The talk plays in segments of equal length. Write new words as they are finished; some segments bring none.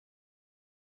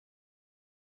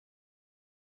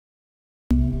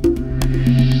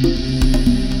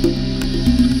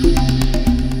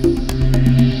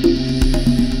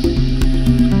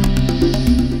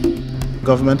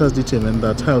government has determined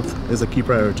that health is a key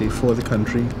priority for the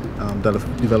country,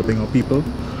 developing our people,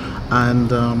 and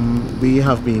we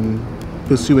have been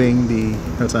pursuing the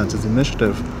Health Sciences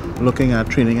Initiative, looking at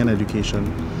training and education,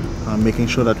 making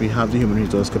sure that we have the human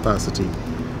resource capacity,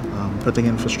 putting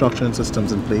infrastructure and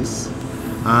systems in place,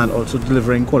 and also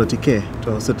delivering quality care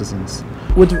to our citizens.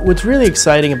 What's really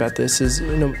exciting about this is,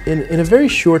 in a very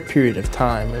short period of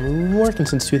time, I mean, we've been working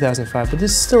since 2005, but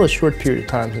this is still a short period of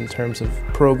time in terms of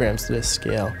programs to this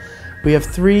scale. We have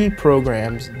 3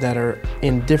 programs that are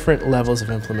in different levels of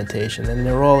implementation, and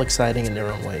they're all exciting in their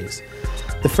own ways.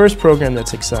 The first program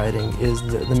that's exciting is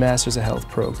the Masters of Health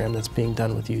program that's being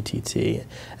done with UTT.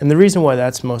 And the reason why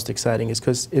that's most exciting is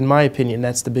because, in my opinion,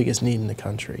 that's the biggest need in the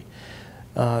country.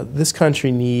 This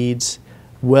country needs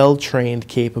well-trained,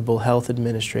 capable health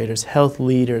administrators, health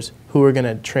leaders who are going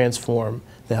to transform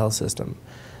the health system.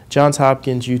 Johns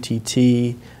Hopkins, UTT,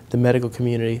 the medical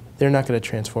community, they're not going to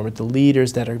transform it. The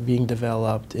leaders that are being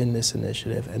developed in this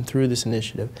initiative and through this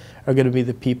initiative are going to be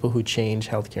the people who change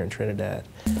healthcare in Trinidad.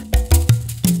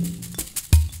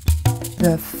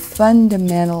 The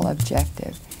fundamental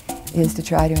objective is to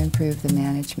try to improve the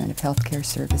management of healthcare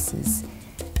services,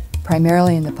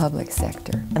 primarily in the public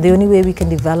sector. And the only way we can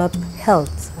develop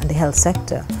health and the health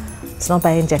sector, it's not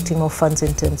by injecting more funds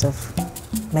in terms of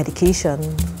medication,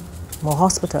 more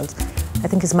hospitals. I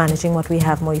think it's managing what we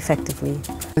have more effectively.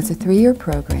 It's a 3-year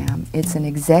program. It's an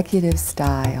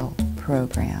executive-style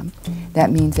program.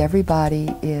 That means everybody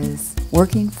is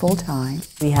working full-time.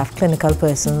 We have clinical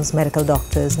persons, medical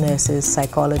doctors, nurses,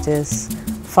 psychologists,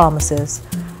 pharmacists,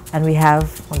 and we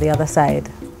have, on the other side,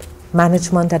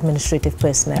 management administrative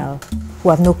personnel who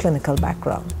have no clinical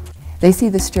background. They see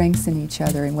the strengths in each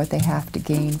other and what they have to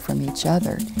gain from each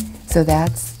other. So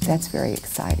that's very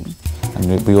exciting.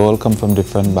 And we all come from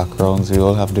different backgrounds, we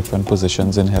all have different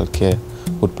positions in healthcare,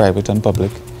 both private and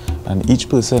public, and each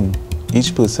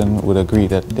person would agree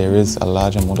that there is a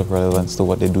large amount of relevance to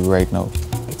what they do right now.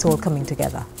 It's all coming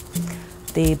together.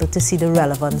 They're able to see the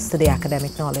relevance to the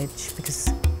academic knowledge, because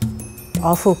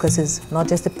our focus is not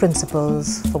just the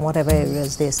principles from whatever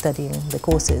areas they're studying, the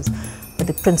courses, but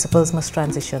the principles must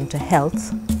transition to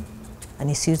health and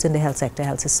issues in the health sector,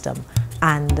 health system,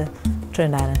 and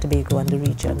Trinidad and Tobago and the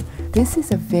region. This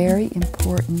is a very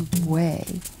important way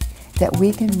that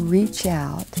we can reach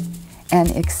out and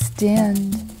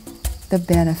extend the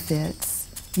benefits,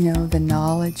 the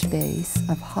knowledge base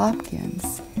of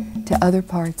Hopkins to other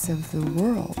parts of the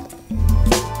world.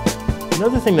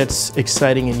 Another thing that's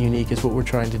exciting and unique is what we're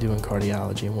trying to do in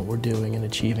cardiology and what we're doing and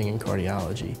achieving in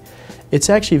cardiology. It's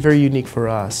actually very unique for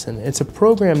us, and it's a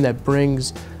program that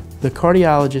brings the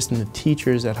cardiologists and the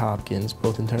teachers at Hopkins,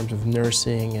 both in terms of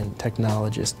nursing and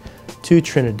technologists, to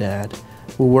Trinidad.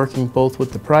 We're working both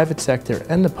with the private sector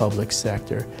and the public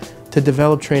sector to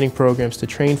develop training programs to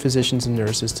train physicians and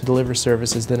nurses to deliver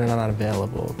services that are not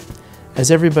available.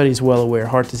 As everybody's well aware,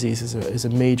 heart disease is a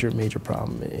major, major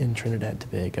problem in Trinidad and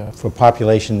Tobago. For a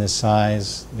population this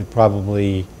size, you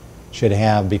probably should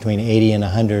have between 80 and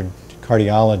 100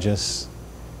 cardiologists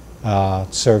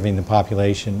serving the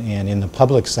population, and in the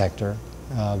public sector,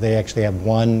 they actually have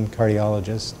 1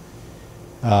 cardiologist.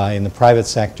 In the private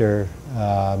sector,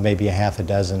 maybe a half a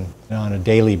dozen. On a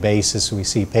daily basis, we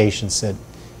see patients that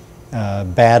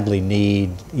badly need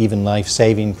even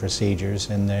life-saving procedures,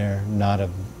 and they're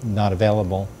not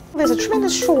available. There's a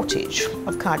tremendous shortage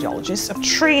of cardiologists, of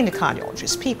trained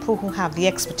cardiologists, people who have the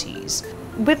expertise.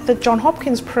 With the Johns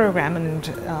Hopkins program and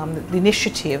the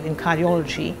initiative in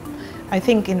cardiology, I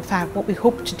think, in fact, what we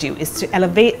hope to do is to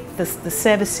elevate the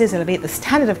services, elevate the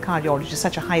standard of cardiology to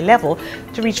such a high level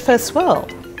to reach first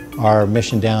world. Our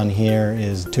mission down here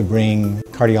is to bring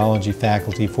cardiology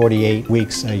faculty 48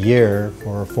 weeks a year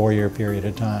for a 4-year period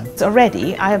of time. So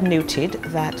already, I have noted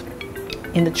that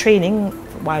in the training,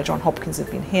 while Johns Hopkins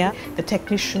have been here, the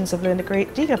technicians have learned a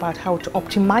great deal about how to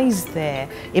optimize their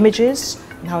images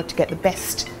and how to get the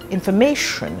best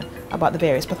information about the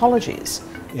various pathologies.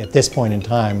 At this point in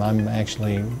time, I'm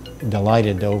actually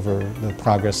delighted over the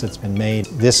progress that's been made.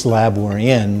 This lab we're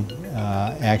in,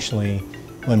 actually,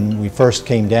 when we first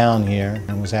came down here,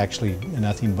 it was actually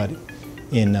nothing but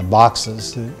in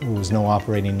boxes. There was no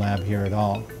operating lab here at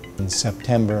all. In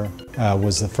September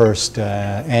was the first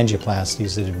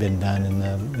angioplasties that had been done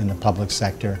in the public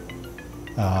sector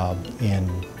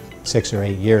in 6 or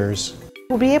 8 years.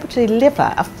 We'll be able to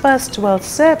deliver a first-world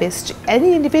service to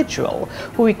any individual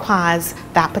who requires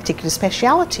that particular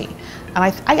speciality. And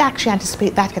I actually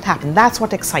anticipate that could happen. That's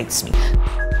what excites me.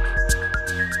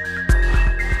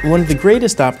 One of the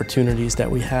greatest opportunities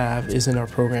that we have is in our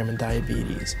program in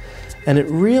diabetes. And it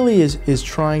really is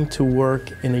trying to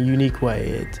work in a unique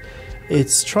way.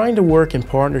 It's trying to work in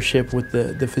partnership with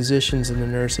the physicians and the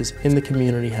nurses in the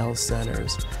community health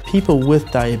centers. People with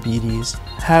diabetes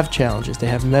have challenges. They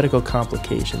have medical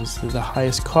complications. The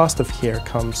highest cost of care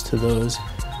comes to those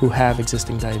who have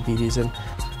existing diabetes.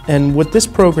 And what this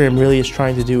program really is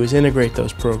trying to do is integrate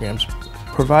those programs,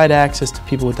 provide access to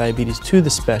people with diabetes to the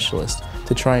specialist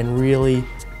to try and really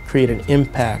create an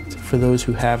impact for those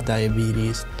who have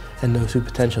diabetes and those who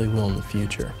potentially will in the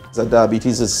future.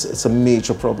 Diabetes is a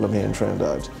major problem here in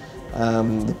Trinidad.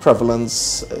 The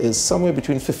prevalence is somewhere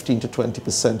between 15 to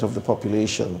 20% of the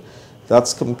population.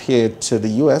 That's compared to the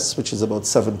US, which is about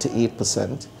 7 to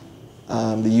 8%.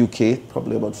 The UK,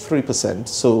 probably about 3%.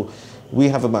 So we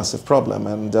have a massive problem.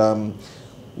 And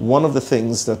one of the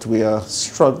things that we are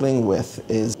struggling with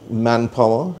is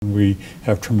manpower. We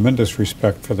have tremendous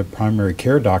respect for the primary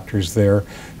care doctors there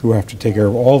who have to take care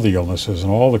of all the illnesses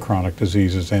and all the chronic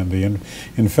diseases and the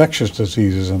infectious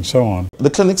diseases and so on. The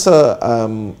clinics are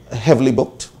heavily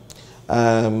booked.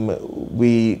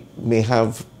 We may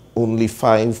have only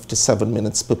 5 to 7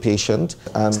 minutes per patient.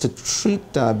 And to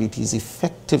treat diabetes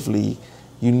effectively,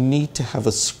 you need to have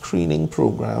a screening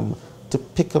program to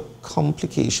pick up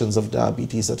complications of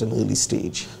diabetes at an early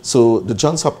stage. So the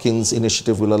Johns Hopkins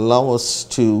initiative will allow us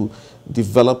to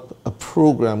develop a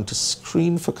program to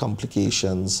screen for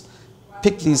complications,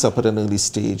 pick these up at an early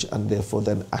stage, and therefore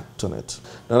then act on it.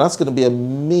 Now that's going to be a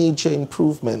major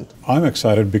improvement. I'm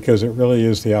excited because it really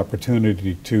is the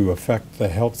opportunity to affect the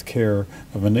health care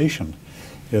of a nation.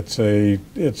 It's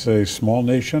a small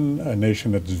nation, a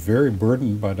nation that's very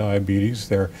burdened by diabetes.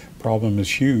 Their problem is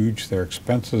huge, their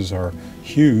expenses are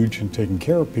huge in taking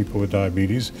care of people with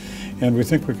diabetes, and we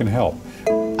think we can help.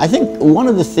 I think one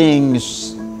of the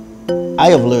things I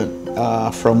have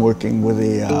learned from working with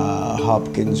the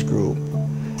Hopkins group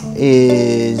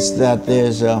is that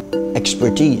there's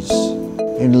expertise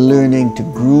in learning to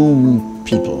groom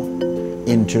people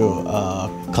into a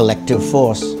collective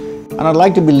force. And I'd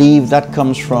like to believe that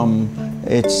comes from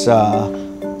its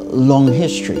long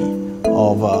history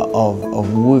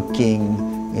of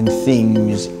working in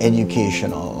things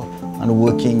educational and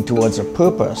working towards a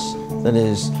purpose that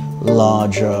is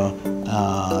larger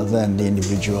than the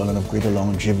individual and of greater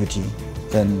longevity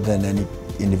than any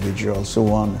individual. So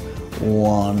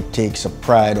one takes a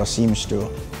pride, or seems to,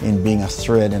 in being a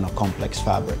thread in a complex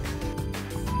fabric.